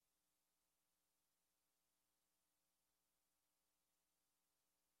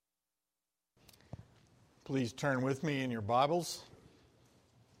Please turn with me in your Bibles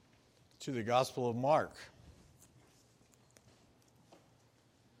to the Gospel of Mark.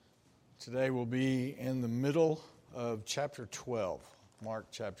 Today we'll be in the middle of chapter 12, Mark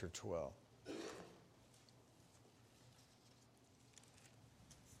chapter 12.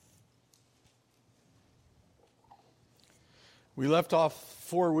 We left off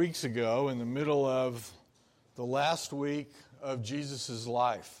 4 weeks ago in the middle of the last week of Jesus'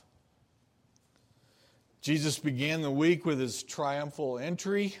 life. Jesus began the week with his triumphal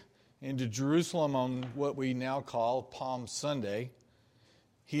entry into Jerusalem on what we now call Palm Sunday.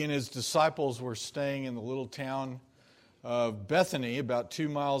 He and his disciples were staying in the little town of Bethany, about 2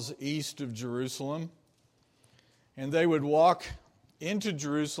 miles east of Jerusalem. And they would walk into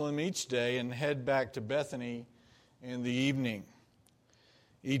Jerusalem each day and head back to Bethany in the evening.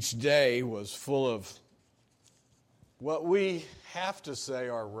 Each day was full of what we have to say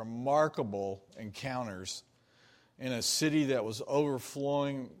are remarkable encounters in a city that was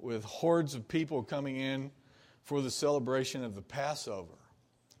overflowing with hordes of people coming in for the celebration of the Passover.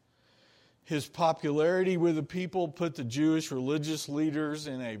 His popularity with the people put the Jewish religious leaders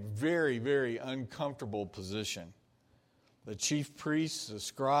in a very, very uncomfortable position. The chief priests, the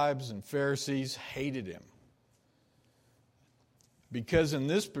scribes, and Pharisees hated him. Because in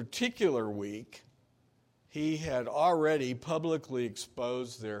this particular week, he had already publicly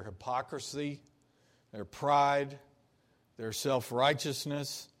exposed their hypocrisy, their pride, their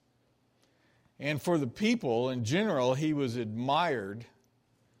self-righteousness. And for the people in general, he was admired,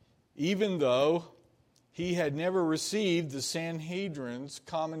 even though he had never received the Sanhedrin's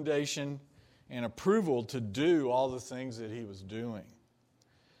commendation and approval to do all the things that he was doing.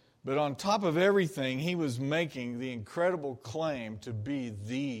 But on top of everything, he was making the incredible claim to be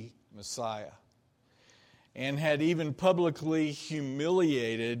the Messiah, and had even publicly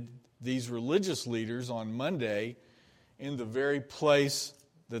humiliated these religious leaders on Monday in the very place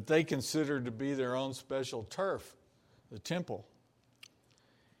that they considered to be their own special turf, the temple,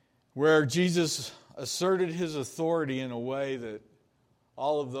 where Jesus asserted his authority in a way that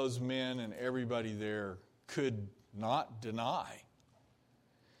all of those men and everybody there could not deny.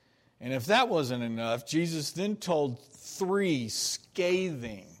 And if that wasn't enough, Jesus then told 3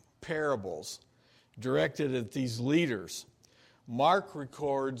 scathing parables directed at these leaders. Mark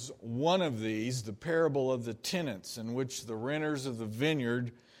records one of these, the parable of the tenants, in which the renters of the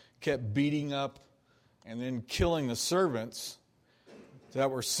vineyard kept beating up and then killing the servants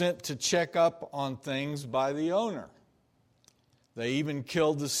that were sent to check up on things by the owner. They even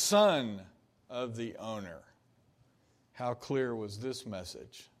killed the son of the owner. How clear was this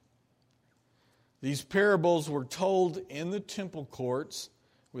message? These parables were told in the temple courts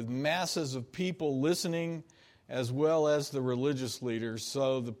with masses of people listening as well as the religious leaders,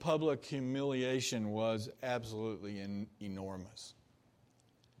 so the public humiliation was absolutely enormous.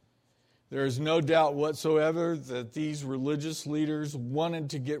 There is no doubt whatsoever that these religious leaders wanted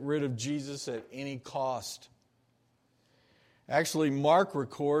to get rid of Jesus at any cost. Actually, Mark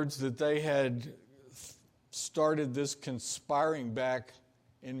records that they had started this conspiring back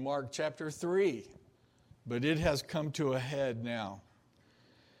in Mark chapter 3, but it has come to a head now.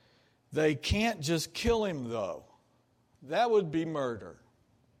 They can't just kill him, though. That would be murder.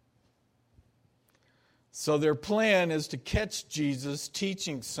 So their plan is to catch Jesus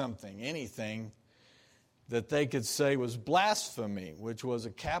teaching something, anything, that they could say was blasphemy, which was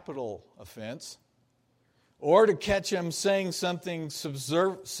a capital offense, or to catch him saying something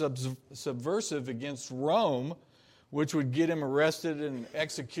subversive against Rome, which would get him arrested and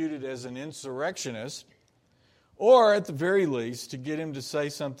executed as an insurrectionist, or at the very least, to get him to say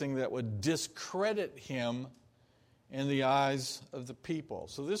something that would discredit him in the eyes of the people.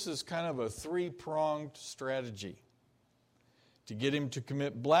 So this is kind of a 3-pronged strategy. To get him to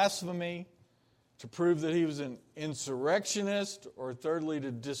commit blasphemy, to prove that he was an insurrectionist, or thirdly,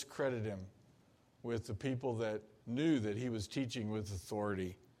 to discredit him with the people that knew that he was teaching with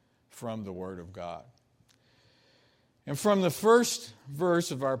authority from the Word of God. And from the first verse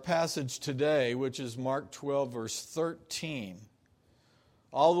of our passage today, which is Mark 12, verse 13,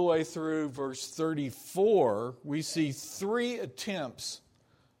 all the way through verse 34, we see 3 attempts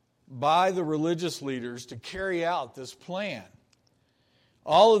by the religious leaders to carry out this plan.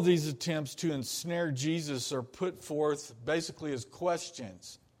 All of these attempts to ensnare Jesus are put forth basically as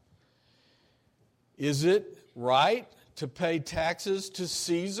questions. Is it right to pay taxes to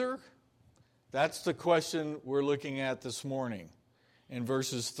Caesar? That's the question we're looking at this morning in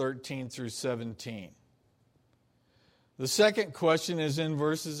verses 13 through 17. The second question is in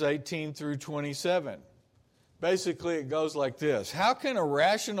verses 18 through 27. Basically, it goes like this. How can a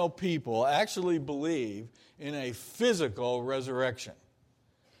rational people actually believe in a physical resurrection?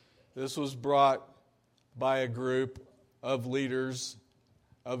 This was brought by a group of leaders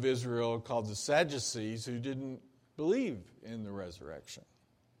of Israel called the Sadducees who didn't believe in the resurrection,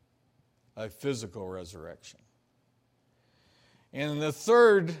 a physical resurrection. And the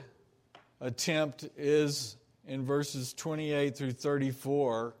third attempt is in verses 28 through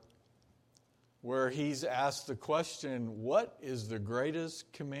 34, where he's asked the question, what is the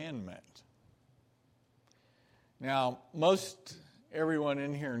greatest commandment? Now, most everyone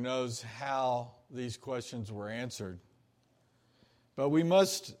in here knows how these questions were answered. But we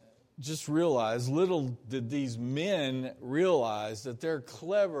must just realize, little did these men realize that their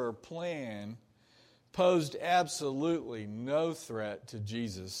clever plan posed absolutely no threat to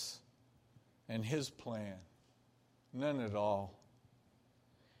Jesus and his plan. None at all.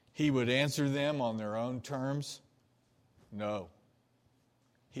 He would answer them on their own terms? No.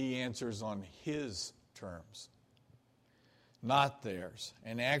 He answers on his terms, not theirs,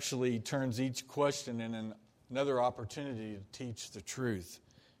 and actually turns each question in another opportunity to teach the truth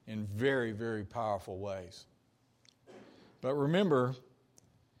in very, very powerful ways. But remember,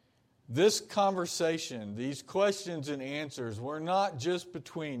 this conversation, these questions and answers were not just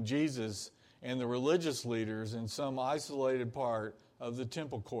between Jesus and the religious leaders in some isolated part of the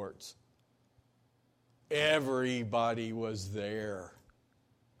temple courts. Everybody was there.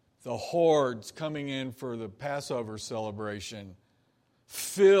 The hordes coming in for the Passover celebration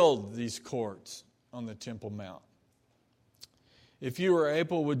filled these courts on the Temple Mount. If you are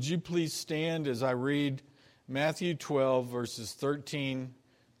able, would you please stand as I read Matthew 12, verses 13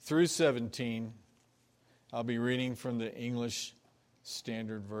 through 17. I'll be reading from the English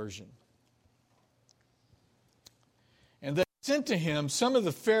Standard Version. And they sent to him some of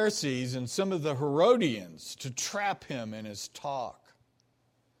the Pharisees and some of the Herodians to trap him in his talk.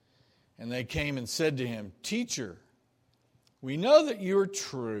 And they came and said to him, "Teacher, we know that you are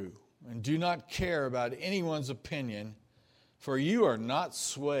true and do not care about anyone's opinion, for you are not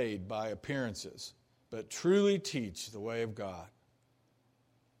swayed by appearances, but truly teach the way of God.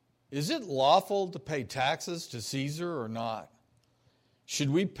 Is it lawful to pay taxes to Caesar or not? Should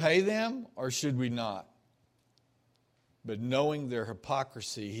we pay them or should we not?" But knowing their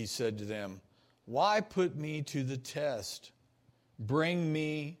hypocrisy, he said to them, "Why put me to the test? Bring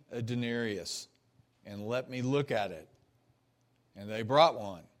me a denarius and let me look at it." And they brought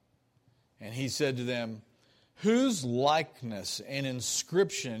one. And he said to them, "Whose likeness and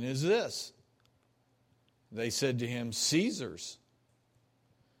inscription is this?" They said to him, "Caesar's."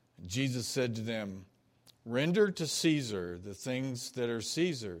 Jesus said to them, "Render to Caesar the things that are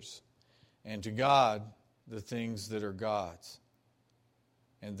Caesar's, and to God the things that are God's."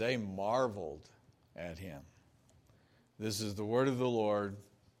 And they marveled at him. This is the word of the Lord.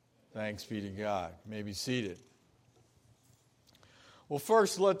 Thanks be to God. You may be seated. Well,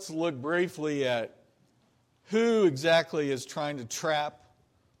 first, let's look briefly at who exactly is trying to trap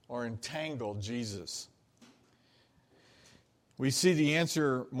or entangle Jesus. We see the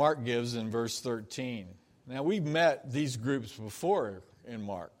answer Mark gives in verse 13. Now, we've met these groups before in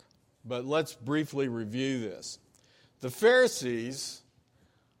Mark, but let's briefly review this. The Pharisees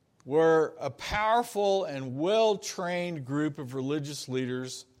were a powerful and well-trained group of religious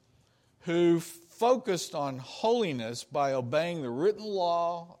leaders who focused on holiness by obeying the written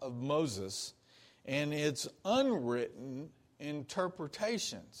law of Moses and its unwritten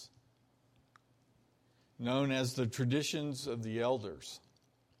interpretations, known as the traditions of the elders.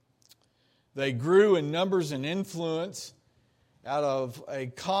 They grew in numbers and influence out of a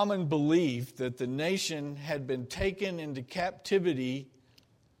common belief that the nation had been taken into captivity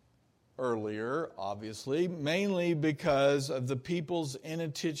earlier, obviously, mainly because of the people's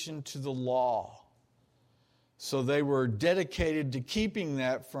inattention to the law. So they were dedicated to keeping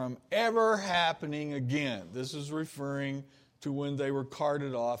that from ever happening again. This is referring to when they were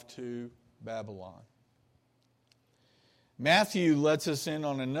carted off to Babylon. Matthew lets us in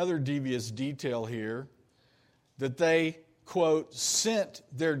on another devious detail here, that they, quote, sent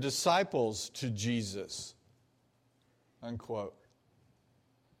their disciples to Jesus, unquote.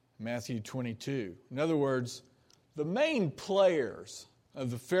 Matthew 22. In other words, the main players of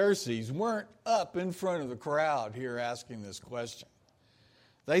the Pharisees weren't up in front of the crowd here asking this question.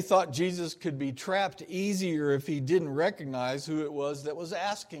 They thought Jesus could be trapped easier if he didn't recognize who it was that was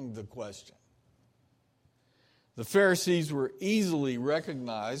asking the question. The Pharisees were easily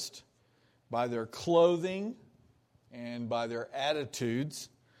recognized by their clothing and by their attitudes,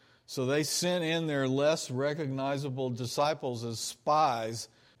 so they sent in their less recognizable disciples as spies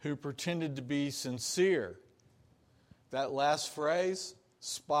who pretended to be sincere That last phrase,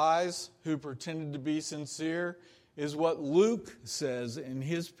 spies who pretended to be sincere, is what Luke says in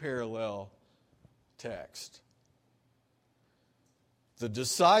his parallel text. The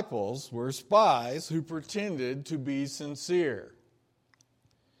disciples were spies who pretended to be sincere.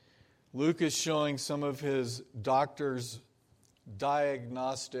 Luke is showing some of his doctor's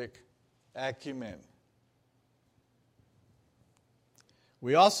diagnostic acumen.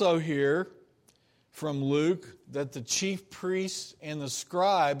 We also hear from Luke that the chief priests and the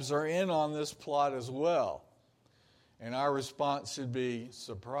scribes are in on this plot as well. And our response should be,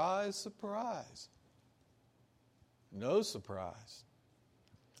 surprise, surprise. No surprise.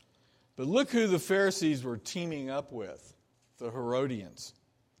 But look who the Pharisees were teaming up with, the Herodians.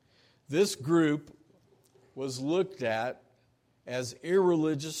 This group was looked at as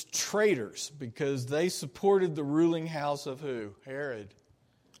irreligious traitors because they supported the ruling house of who? Herod.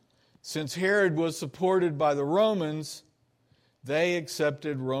 Since Herod was supported by the Romans, they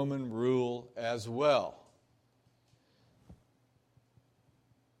accepted Roman rule as well.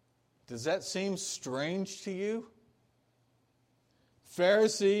 Does that seem strange to you?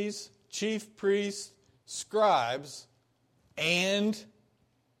 Pharisees, chief priests, scribes, and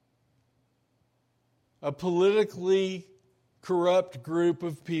a politically corrupt group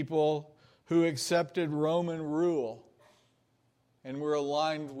of people who accepted Roman rule and were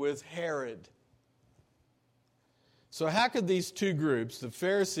aligned with Herod. So how could these two groups, the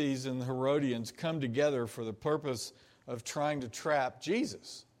Pharisees and the Herodians, come together for the purpose of trying to trap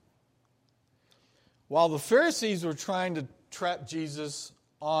Jesus? While the Pharisees were trying to trap Jesus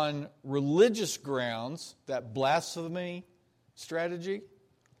on religious grounds, that blasphemy strategy,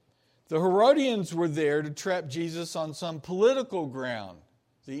 the Herodians were there to trap Jesus on some political ground,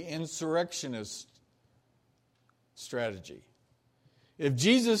 the insurrectionist strategy. If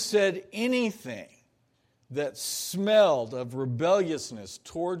Jesus said anything that smelled of rebelliousness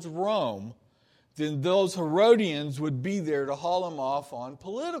towards Rome, then those Herodians would be there to haul him off on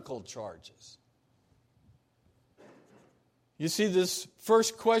political charges. You see, this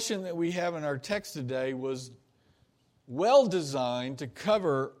first question that we have in our text today was well designed to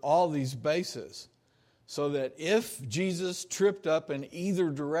cover all these bases so that if Jesus tripped up in either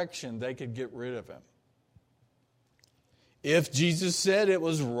direction, they could get rid of him. If Jesus said it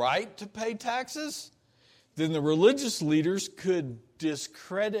was right to pay taxes, then the religious leaders could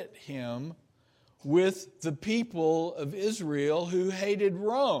discredit him with the people of Israel who hated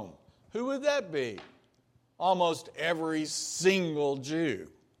Rome. Who would that be? Almost every single Jew.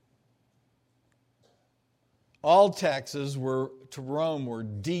 All taxes to Rome were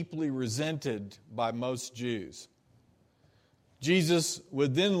deeply resented by most Jews. Jesus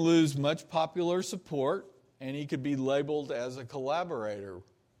would then lose much popular support, and he could be labeled as a collaborator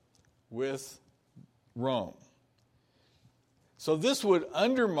with Rome. So this would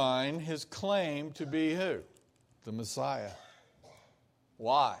undermine his claim to be who? The Messiah.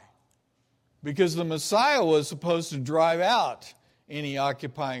 Why? Because the Messiah was supposed to drive out any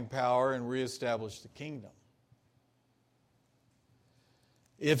occupying power and reestablish the kingdom.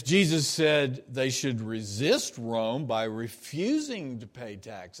 If Jesus said they should resist Rome by refusing to pay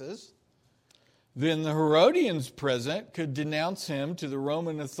taxes, then the Herodians present could denounce him to the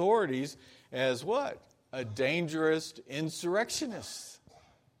Roman authorities as what? A dangerous insurrectionist.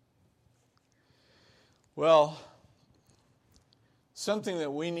 Well, something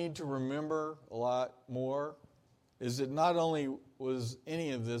that we need to remember a lot more is that not only was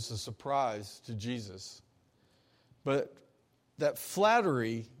any of this a surprise to Jesus, but that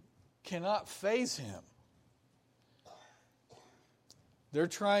flattery cannot faze him. They're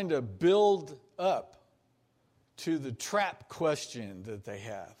trying to build up to the trap question that they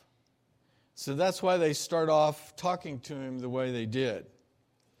have. So that's why they start off talking to him the way they did.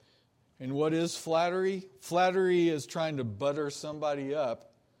 And what is flattery? Flattery is trying to butter somebody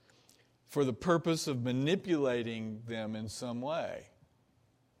up for the purpose of manipulating them in some way.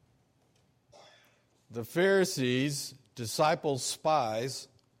 The Pharisees, disciples, spies,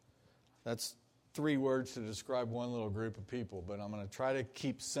 that's 3 words to describe one little group of people, but I'm going to try to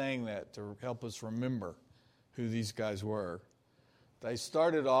keep saying that to help us remember who these guys were. They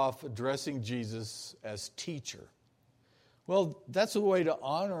started off addressing Jesus as teacher. Well, that's a way to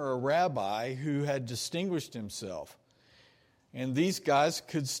honor a rabbi who had distinguished himself. And these guys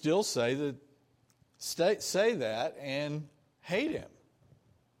could still say that and hate him.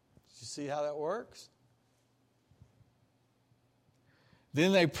 You see how that works?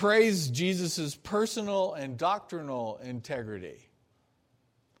 Then they praised Jesus' personal and doctrinal integrity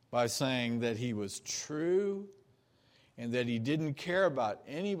by saying that he was true and that he didn't care about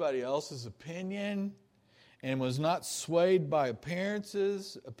anybody else's opinion and was not swayed by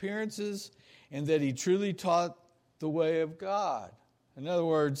appearances, and that he truly taught the way of God. In other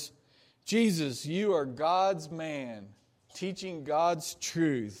words, Jesus, you are God's man, teaching God's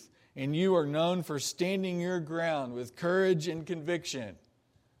truth, and you are known for standing your ground with courage and conviction.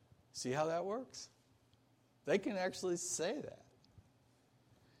 See how that works? They can actually say that.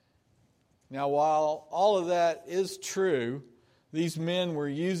 Now, while all of that is true, these men were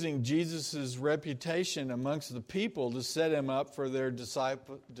using Jesus' reputation amongst the people to set him up for their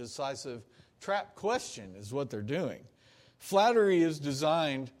decisive trap question, is what they're doing. Flattery is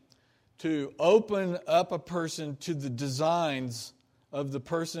designed to open up a person to the designs of the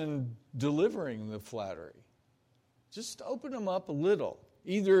person delivering the flattery. Just open them up a little.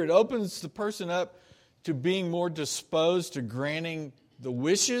 Either it opens the person up to being more disposed to granting the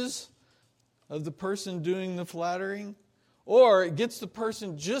wishes of the person doing the flattering, or it gets the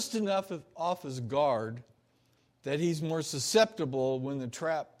person just enough off his guard that he's more susceptible when the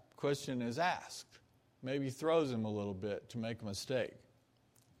trap question is asked. Maybe throws him a little bit to make a mistake.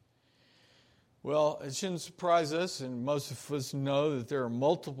 Well, it shouldn't surprise us, and most of us know that there are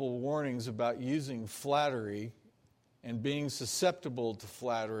multiple warnings about using flattery and being susceptible to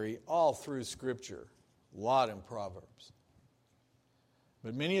flattery all through Scripture. A lot in Proverbs.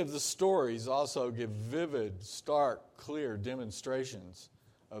 But many of the stories also give vivid, stark, clear demonstrations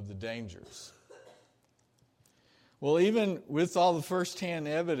of the dangers. Well, even with all the first-hand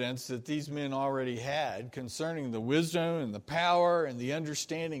evidence that these men already had concerning the wisdom and the power and the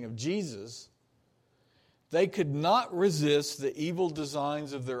understanding of Jesus, they could not resist the evil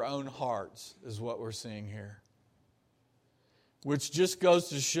designs of their own hearts, is what we're seeing here. Which just goes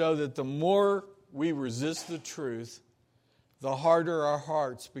to show that the more we resist the truth, the harder our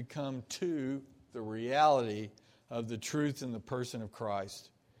hearts become to the reality of the truth in the person of Christ.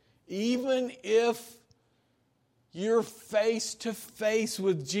 Even if you're face to face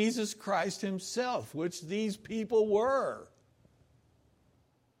with Jesus Christ himself, which these people were.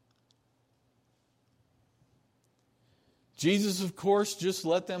 Jesus, of course, just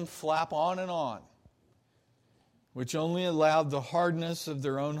let them flap on and on, which only allowed the hardness of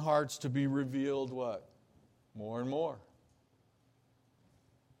their own hearts to be revealed, what? More and more.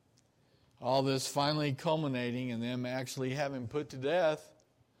 All this finally culminating in them actually having put to death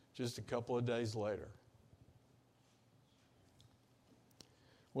just a couple of days later.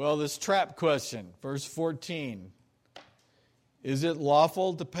 Well, this trap question, verse 14. Is it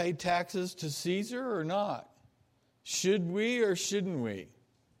lawful to pay taxes to Caesar or not? Should we or shouldn't we?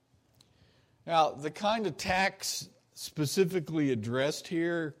 Now, the kind of tax specifically addressed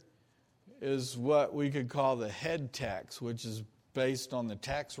here is what we could call the head tax, which is based on the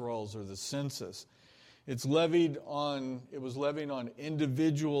tax rolls or the census. It was levied on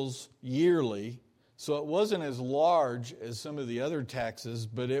individuals yearly, so it wasn't as large as some of the other taxes,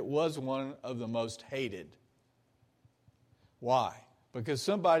 but it was one of the most hated. Why? Because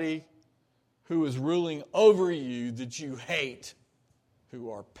somebody who is ruling over you that you hate,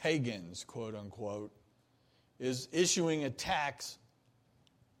 who are pagans, quote unquote, is issuing a tax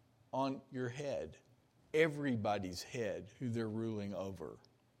on your head, everybody's head who they're ruling over.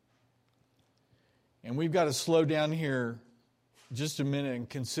 And we've got to slow down here just a minute and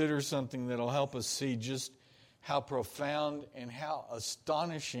consider something that'll help us see just how profound and how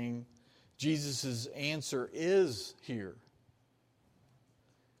astonishing Jesus' answer is here.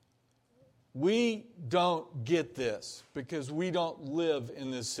 We don't get this because we don't live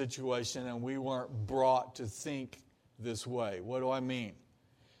in this situation and we weren't brought to think this way. What do I mean?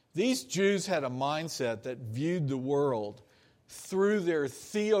 These Jews had a mindset that viewed the world through their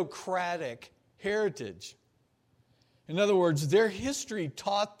theocratic heritage. In other words, their history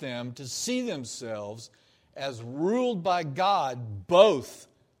taught them to see themselves as ruled by God both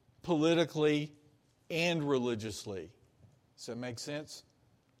politically and religiously. Does that make sense?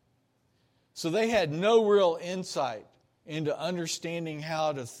 So they had no real insight into understanding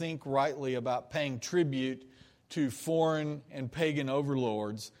how to think rightly about paying tribute to foreign and pagan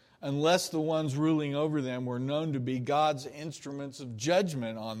overlords unless the ones ruling over them were known to be God's instruments of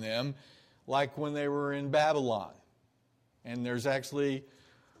judgment on them, like when they were in Babylon. And there's actually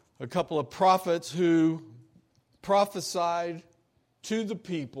a couple of prophets who prophesied to the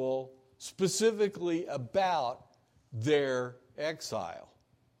people specifically about their exile.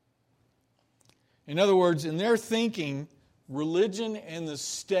 In other words, in their thinking, religion and the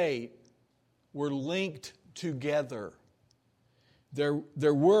state were linked together. They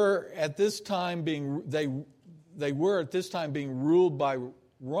were at this time being ruled by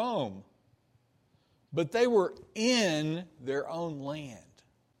Rome, but they were in their own land.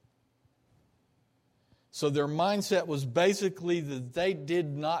 So their mindset was basically that they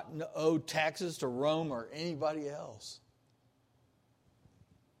did not owe taxes to Rome or anybody else.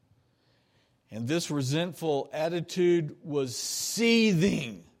 And this resentful attitude was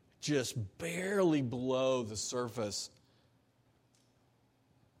seething just barely below the surface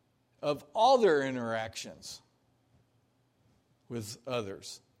of all their interactions with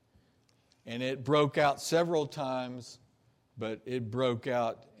others. And it broke out several times, but it broke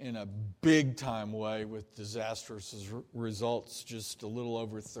out in a big time way with disastrous results just a little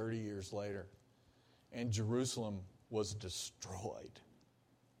over 30 years later. And Jerusalem was destroyed.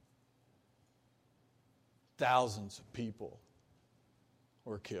 Thousands of people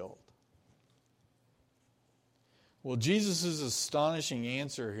were killed. Well, Jesus' astonishing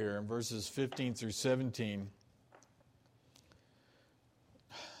answer here in verses 15 through 17,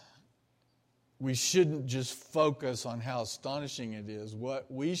 we shouldn't just focus on how astonishing it is.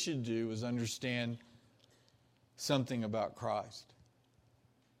 What we should do is understand something about Christ.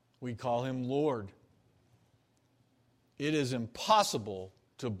 We call him Lord. It is impossible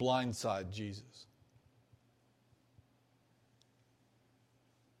to blindside Jesus.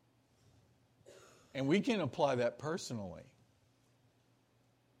 And we can apply that personally.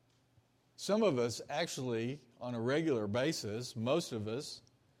 Some of us actually, on a regular basis, most of us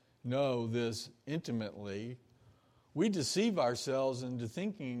know this intimately. We deceive ourselves into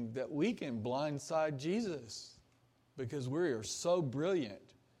thinking that we can blindside Jesus because we are so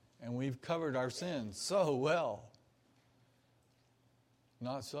brilliant and we've covered our sins so well.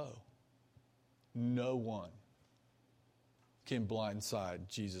 Not so. No one can blindside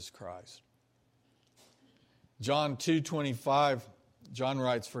Jesus Christ. John 2:25, John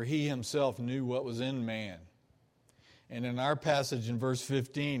writes, "For he himself knew what was in man." And in our passage in verse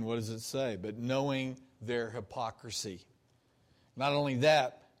 15, what does it say? But knowing their hypocrisy. Not only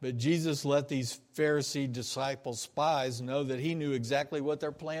that, but Jesus let these Pharisee disciple spies know that he knew exactly what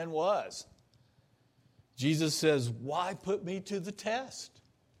their plan was. Jesus says, "Why put me to the test?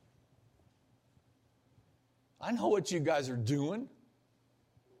 I know what you guys are doing.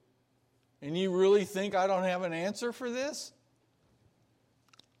 And you really think I don't have an answer for this?"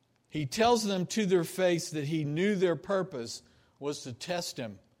 He tells them to their face that he knew their purpose was to test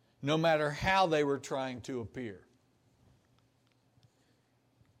him, no matter how they were trying to appear.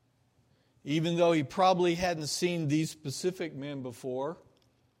 Even though he probably hadn't seen these specific men before,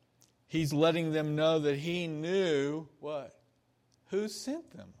 he's letting them know that he knew what? Who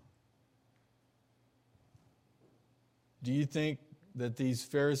sent them? Do you think that these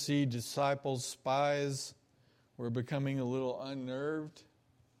Pharisee disciples, spies, were becoming a little unnerved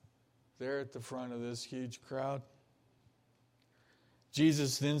there at the front of this huge crowd?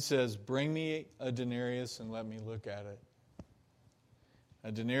 Jesus then says, "Bring me a denarius and let me look at it."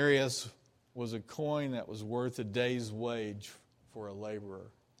 A denarius was a coin that was worth a day's wage for a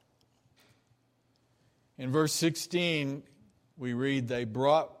laborer. In verse 16, we read, "They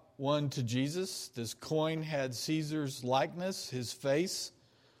brought one to Jesus. This coin had Caesar's likeness, his face,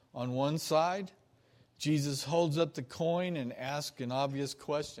 on one side." Jesus holds up the coin and asks an obvious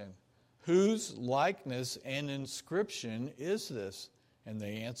question. Whose likeness and inscription is this? And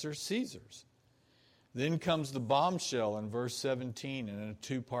they answer, "Caesar's." Then comes the bombshell in verse 17 in a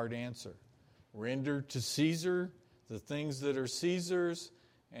two-part answer. Render to Caesar the things that are Caesar's,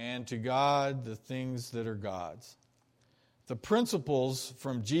 and to God the things that are God's. The principles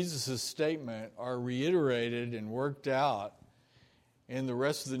from Jesus' statement are reiterated and worked out in the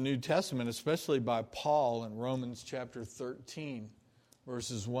rest of the New Testament, especially by Paul in Romans chapter 13,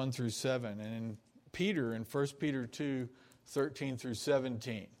 verses 1 through 7, and in Peter in 1 Peter 2, 13 through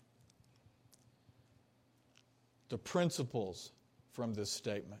 17. The principles from this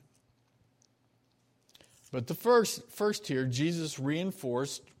statement. But the first here, Jesus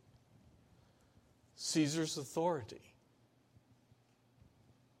reinforced Caesar's authority.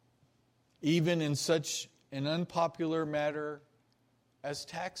 Even in such an unpopular matter as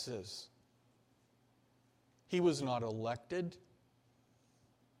taxes. He was not elected.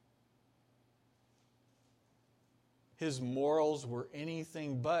 His morals were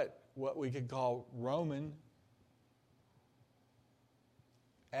anything but what we could call Roman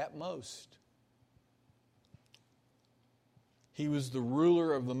at most. He was the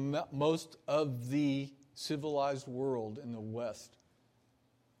ruler of the most of the civilized world in the West.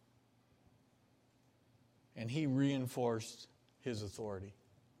 And he reinforced his authority.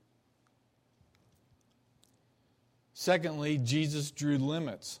 Secondly, Jesus drew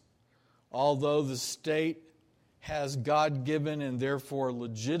limits. Although the state has God-given and therefore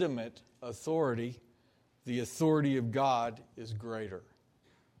legitimate authority, the authority of God is greater.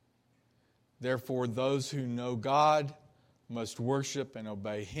 Therefore, those who know God must worship and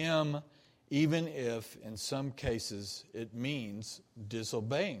obey Him, even if, in some cases, it means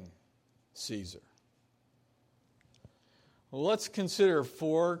disobeying Caesar. Well, let's consider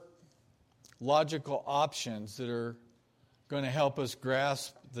 4 logical options that are going to help us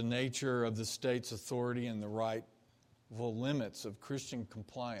grasp the nature of the state's authority and the rightful limits of Christian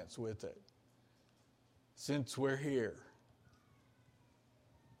compliance with it, since we're here.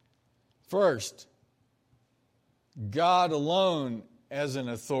 First, God alone as an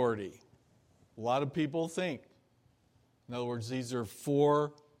authority. A lot of people think. In other words, these are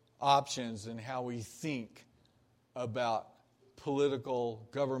 4 options in how we think about political,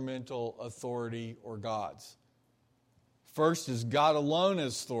 governmental authority or gods. First is God alone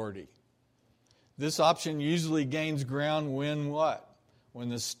as authority. This option usually gains ground when what? When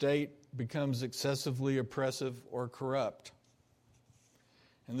the state becomes excessively oppressive or corrupt.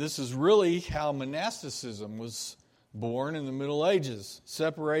 And this is really how monasticism was born in the Middle Ages,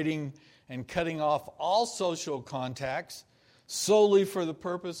 separating and cutting off all social contacts solely for the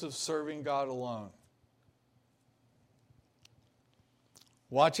purpose of serving God alone.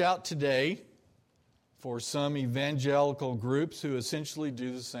 Watch out today for some evangelical groups who essentially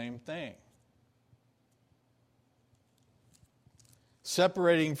do the same thing.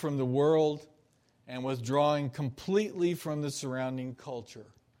 Separating from the world and withdrawing completely from the surrounding culture.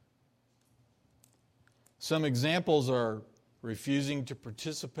 Some examples are refusing to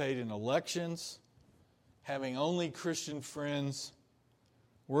participate in elections, having only Christian friends,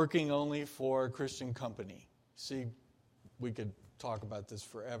 working only for a Christian company. See, we could talk about this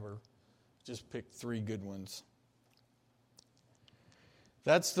forever. Just pick 3 good ones.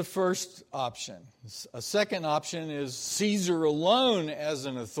 That's the first option. A second option is Caesar alone as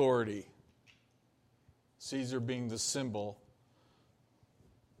an authority. Caesar being the symbol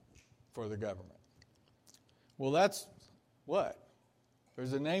for the government. Well, that's what?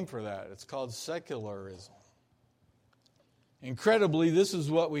 There's a name for that. It's called secularism. Incredibly, this is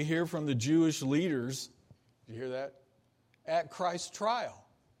what we hear from the Jewish leaders. Do you hear that? At Christ's trial.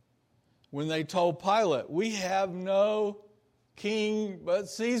 When they told Pilate, we have no king but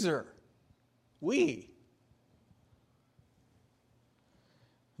Caesar. We.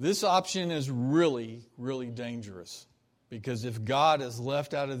 This option is really, really dangerous. Because if God is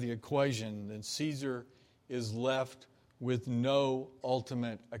left out of the equation, then Caesar is left with no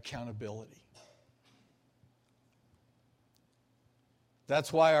ultimate accountability.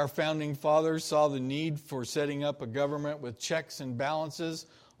 That's why our founding fathers saw the need for setting up a government with checks and balances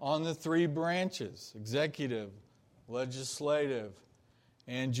on the 3 branches: executive, legislative,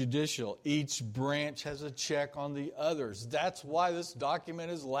 and judicial. Each branch has a check on the others. That's why this document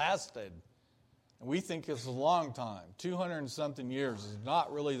has lasted. And we think it's a long time. 200 and something years is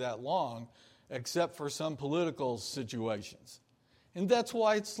not really that long, except for some political situations. And that's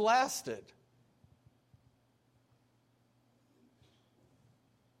why it's lasted.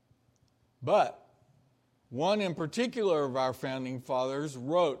 But one in particular of our founding fathers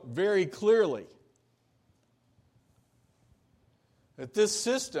wrote very clearly that this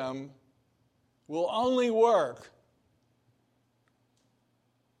system will only work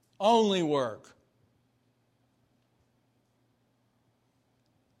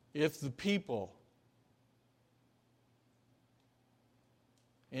if the people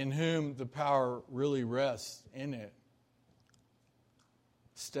in whom the power really rests in it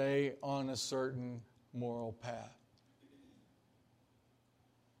stay on a certain moral path.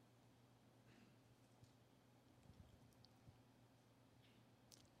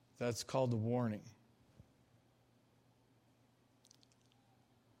 That's called the warning.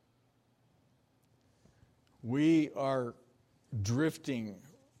 We are drifting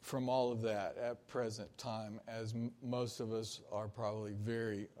from all of that at present time, as most of us are probably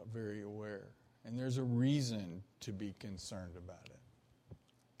very, very aware. And there's a reason to be concerned about it.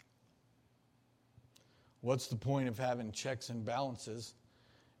 What's the point of having checks and balances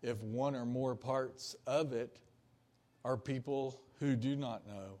if one or more parts of it are people who do not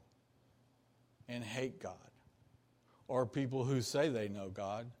know and hate God, or people who say they know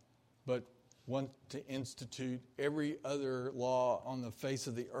God but want to institute every other law on the face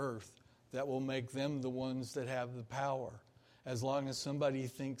of the earth that will make them the ones that have the power? As long as somebody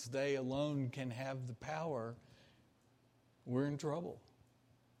thinks they alone can have the power, we're in trouble.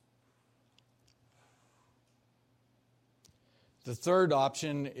 The third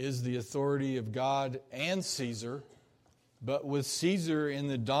option is the authority of God and Caesar, but with Caesar in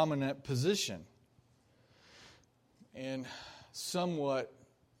the dominant position. And somewhat,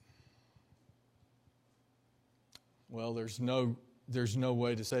 well, there's no there's no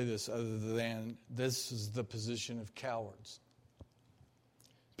way to say this other than this is the position of cowards.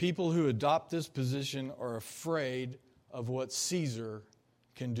 People who adopt this position are afraid of what Caesar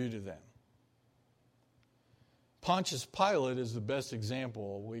can do to them. Pontius Pilate is the best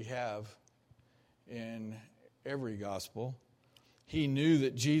example we have in every gospel. He knew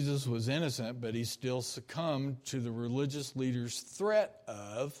that Jesus was innocent, but he still succumbed to the religious leaders' threat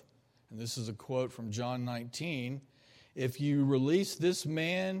of, and this is a quote from John 19, "If you release this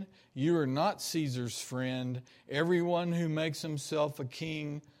man, you are not Caesar's friend. Everyone who makes himself a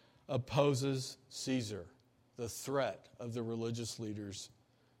king opposes Caesar." The threat of the religious leaders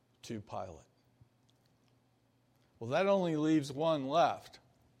to Pilate. Well, that only leaves one left.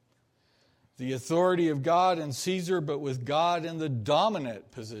 The authority of God and Caesar, but with God in the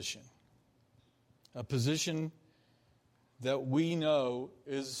dominant position. A position that we know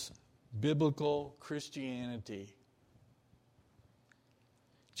is biblical Christianity.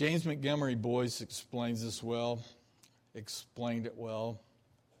 James Montgomery Boyce explained it well.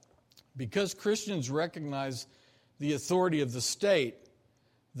 Because Christians recognize the authority of the state,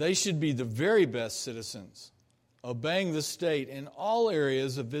 they should be the very best citizens, obeying the state in all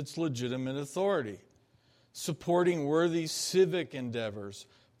areas of its legitimate authority, supporting worthy civic endeavors,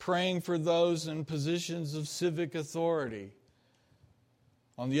 praying for those in positions of civic authority.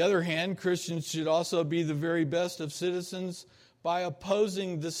 On the other hand, Christians should also be the very best of citizens by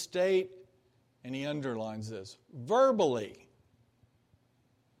opposing the state, and he underlines this, verbally,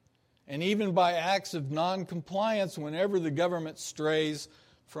 and even by acts of non-compliance whenever the government strays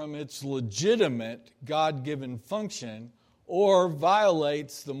from its legitimate God-given function or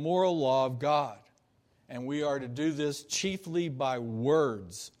violates the moral law of God. And we are to do this chiefly by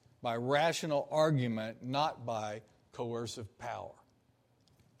words, by rational argument, not by coercive power.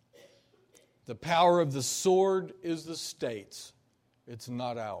 The power of the sword is the state's. It's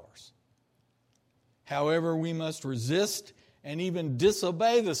not ours. However, we must resist and even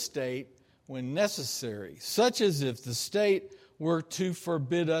disobey the state when necessary, such as if the state were to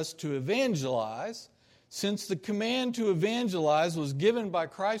forbid us to evangelize, since the command to evangelize was given by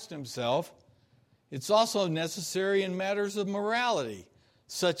Christ himself. It's also necessary in matters of morality,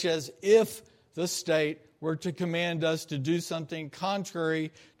 such as if the state were to command us to do something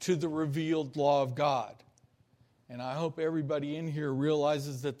contrary to the revealed law of God. And I hope everybody in here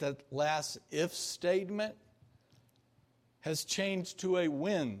realizes that last if statement has changed to a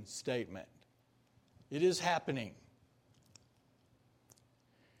when statement. It is happening.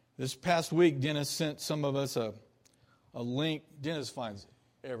 This past week, Dennis sent some of us a link. Dennis finds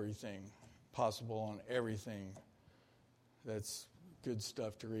everything possible on everything. That's good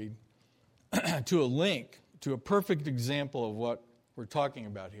stuff to read. To a link to a perfect example of what we're talking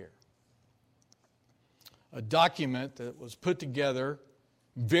about here. A document that was put together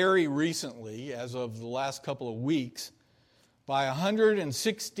very recently, as of the last couple of weeks, by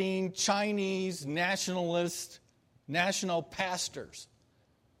 116 Chinese national pastors.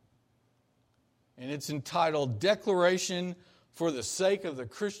 And it's entitled Declaration for the Sake of the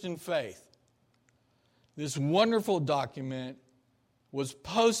Christian Faith. This wonderful document was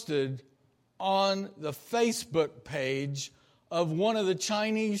posted on the Facebook page of one of the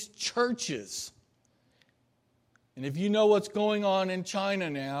Chinese churches. And if you know what's going on in China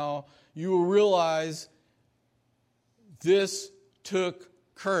now, you will realize this took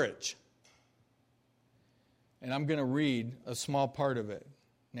courage. And I'm going to read a small part of it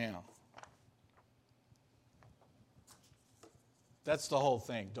now. That's the whole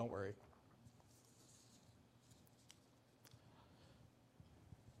thing, don't worry.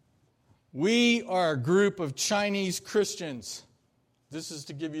 We are a group of Chinese Christians. This is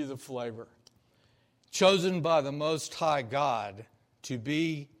to give you the flavor. Chosen by the Most High God to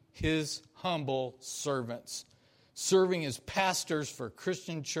be His humble servants, serving as pastors for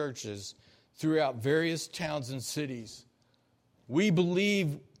Christian churches throughout various towns and cities. We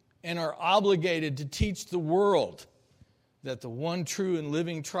believe and are obligated to teach the world that the one true and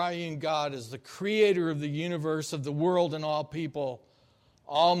living triune God is the creator of the universe, of the world, and all people.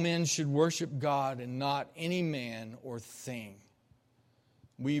 All men should worship God and not any man or thing.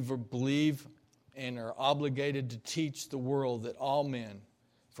 We believe and are obligated to teach the world that all men,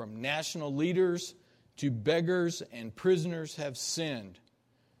 from national leaders to beggars and prisoners, have sinned.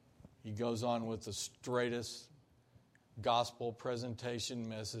 He goes on with the straightest gospel presentation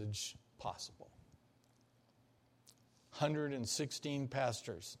message possible. 116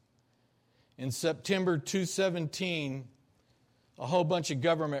 pastors. In September 2017, a whole bunch of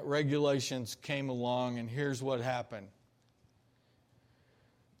government regulations came along, and here's what happened.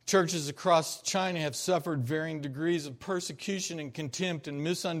 Churches across China have suffered varying degrees of persecution and contempt and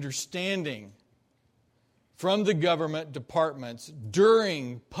misunderstanding from the government departments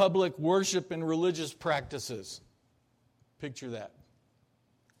during public worship and religious practices. Picture that.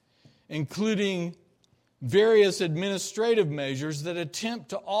 Including various administrative measures that attempt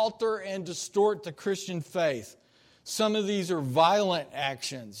to alter and distort the Christian faith. Some of these are violent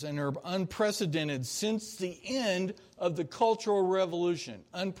actions and are unprecedented since the end of the Cultural Revolution.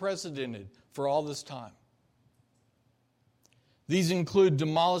 Unprecedented for all this time. These include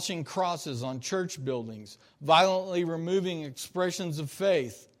demolishing crosses on church buildings, violently removing expressions of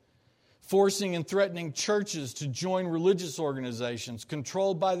faith, forcing and threatening churches to join religious organizations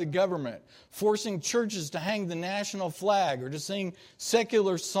controlled by the government, forcing churches to hang the national flag or to sing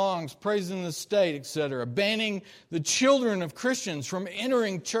secular songs praising the state, etc., banning the children of Christians from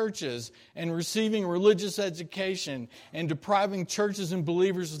entering churches and receiving religious education, and depriving churches and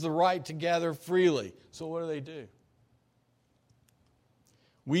believers of the right to gather freely. So what do?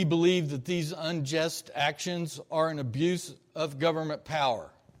 We believe that these unjust actions are an abuse of government power.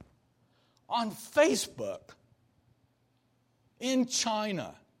 On Facebook, in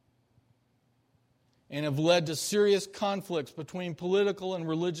China, and have led to serious conflicts between political and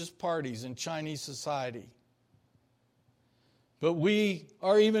religious parties in Chinese society. But we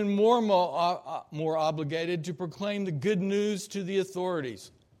are even more obligated to proclaim the good news to the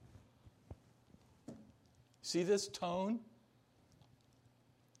authorities. See this tone?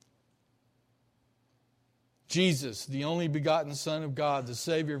 Jesus, the only begotten Son of God, the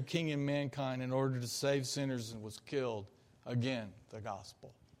Savior of king and mankind, in order to save sinners, and was killed. Again, the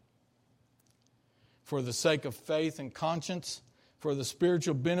gospel. For the sake of faith and conscience, for the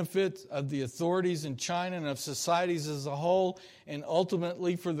spiritual benefit of the authorities in China and of societies as a whole, and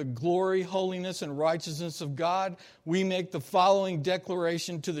ultimately for the glory, holiness, and righteousness of God, we make the following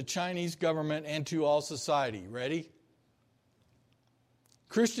declaration to the Chinese government and to all society. Ready?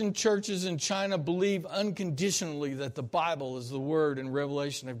 Christian churches in China believe unconditionally that the Bible is the Word and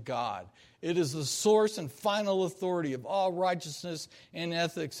revelation of God. It is the source and final authority of all righteousness and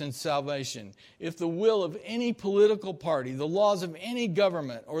ethics and salvation. If the will of any political party, the laws of any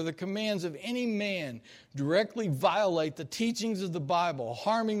government, or the commands of any man directly violate the teachings of the Bible,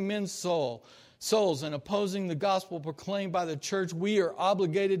 harming men's souls and opposing the gospel proclaimed by the church, we are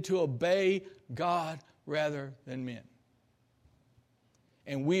obligated to obey God rather than men.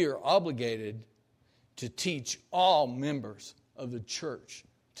 And we are obligated to teach all members of the church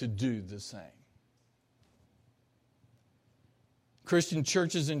to do the same. Christian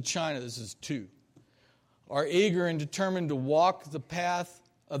churches in China, this is 2, are eager and determined to walk the path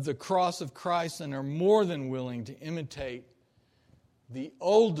of the cross of Christ and are more than willing to imitate the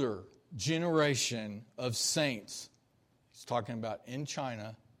older generation of saints, he's talking about in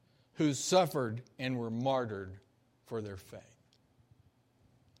China, who suffered and were martyred for their faith.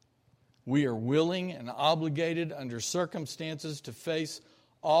 We are willing and obligated under circumstances to face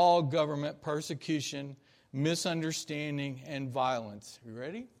all government persecution, misunderstanding, and violence. You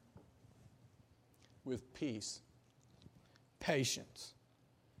ready? With peace, patience,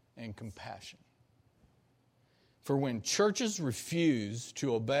 and compassion. For when churches refuse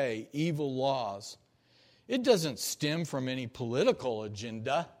to obey evil laws, it doesn't stem from any political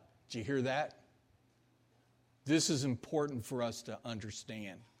agenda. Did you hear that? This is important for us to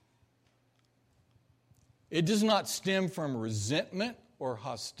understand. It does not stem from resentment or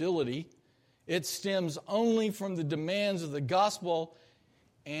hostility. It stems only from the demands of the gospel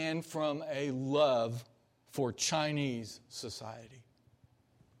and from a love for Chinese society.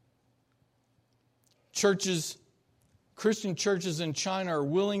 Christian churches in China are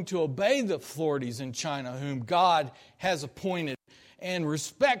willing to obey the authorities in China whom God has appointed and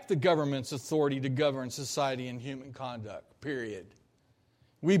respect the government's authority to govern society and human conduct, period.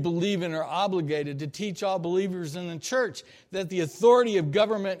 We believe and are obligated to teach all believers in the church that the authority of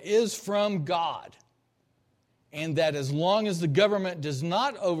government is from God, and that as long as the government does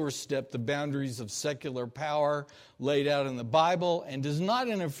not overstep the boundaries of secular power laid out in the Bible and does not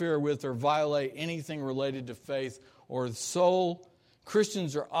interfere with or violate anything related to faith or the soul,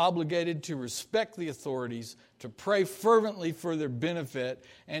 Christians are obligated to respect the authorities, to pray fervently for their benefit,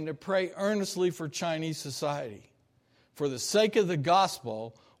 and to pray earnestly for Chinese society. For the sake of the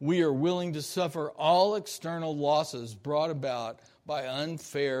gospel, we are willing to suffer all external losses brought about by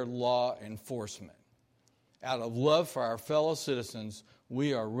unfair law enforcement. Out of love for our fellow citizens,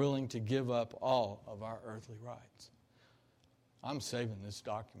 we are willing to give up all of our earthly rights. I'm saving this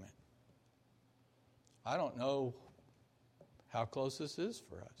document. I don't know how close this is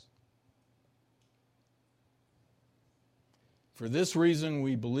for us. For this reason,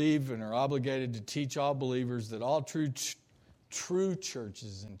 we believe and are obligated to teach all believers that all true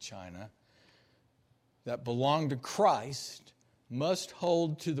churches in China that belong to Christ must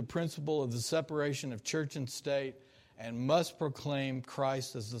hold to the principle of the separation of church and state and must proclaim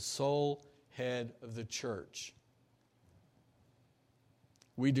Christ as the sole head of the church.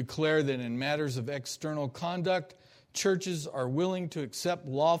 We declare that in matters of external conduct, churches are willing to accept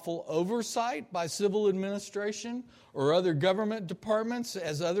lawful oversight by civil administration or other government departments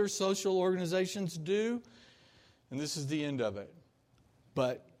as other social organizations do. And this is the end of it.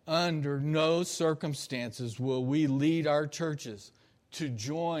 But under no circumstances will we lead our churches to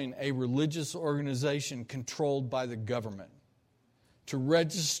join a religious organization controlled by the government, to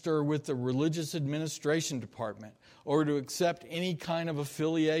register with the religious administration department, or to accept any kind of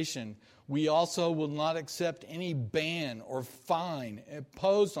affiliation. We also will not accept any ban or fine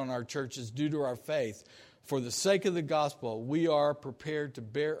imposed on our churches due to our faith. For the sake of the gospel, we are prepared to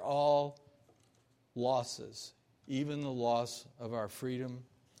bear all losses, even the loss of our freedom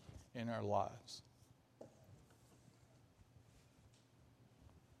and our lives.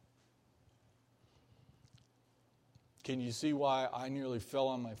 Can you see why I nearly fell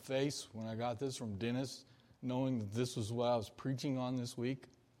on my face when I got this from Dennis, knowing that this was what I was preaching on this week?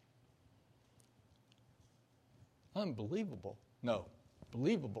 Unbelievable. No,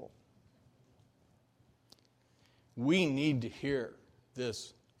 believable. We need to hear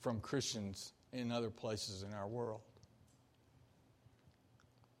this from Christians in other places in our world.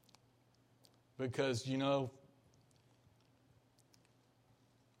 Because,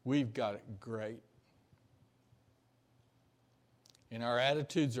 we've got it great. And our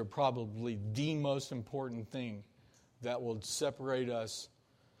attitudes are probably the most important thing that will separate us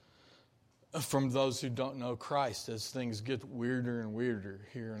from those who don't know Christ as things get weirder and weirder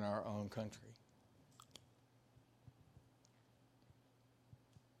here in our own country.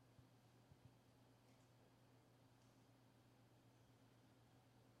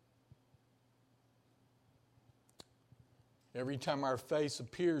 Every time our face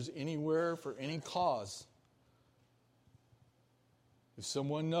appears anywhere for any cause, if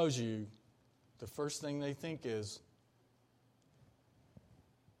someone knows you, the first thing they think is,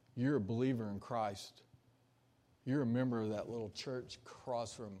 you're a believer in Christ. You're a member of that little church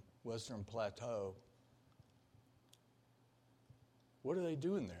across from Western Plateau. What are they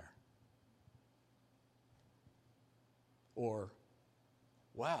doing there? Or,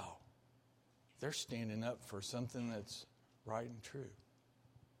 wow, they're standing up for something that's right and true.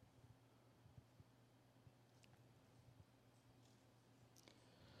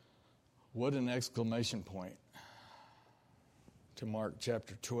 What an exclamation point to Mark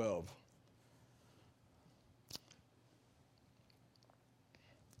chapter 12.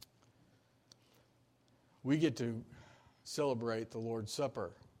 We get to celebrate the Lord's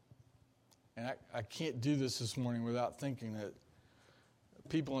Supper. And I can't do this morning without thinking that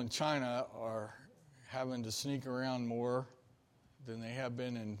people in China are having to sneak around more than they have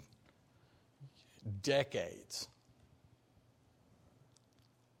been in decades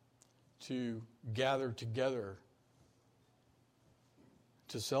to gather together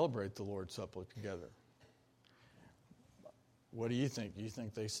to celebrate the Lord's Supper together. What do you think? Do you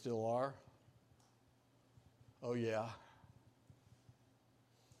think they still are? Oh, yeah.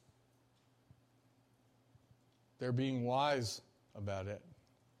 They're being wise about it.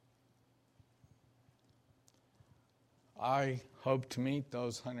 I hope to meet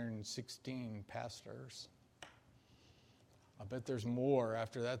those 116 pastors. I bet there's more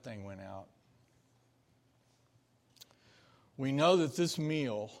after that thing went out. We know that this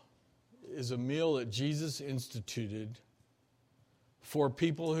meal is a meal that Jesus instituted for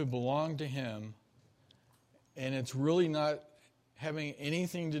people who belong to Him, and it's really not having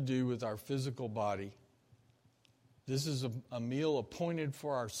anything to do with our physical body. This is a meal appointed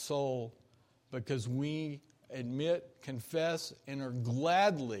for our soul because we admit, confess, and are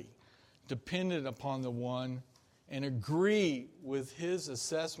gladly dependent upon the one and agree with His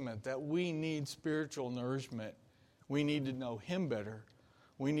assessment that we need spiritual nourishment. We need to know Him better.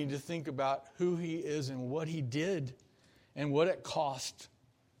 We need to think about who He is and what He did and what it cost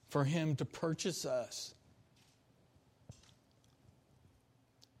for Him to purchase us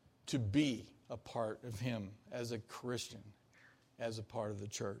to be a part of Him as a Christian, as a part of the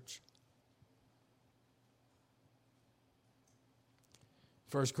church.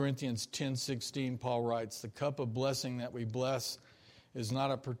 1 Corinthians 10:16, Paul writes, "The cup of blessing that we bless, is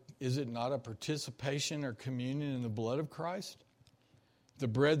it not a participation or communion in the blood of Christ? The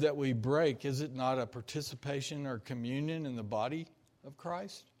bread that we break, is it not a participation or communion in the body of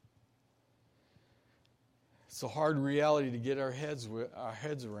Christ?" It's a hard reality to get our heads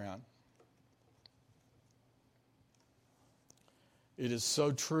around. It is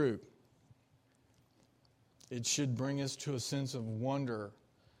so true. It should bring us to a sense of wonder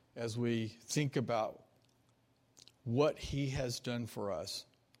as we think about what He has done for us.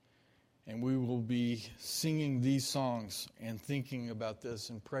 And we will be singing these songs and thinking about this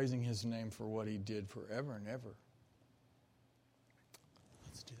and praising His name for what He did forever and ever.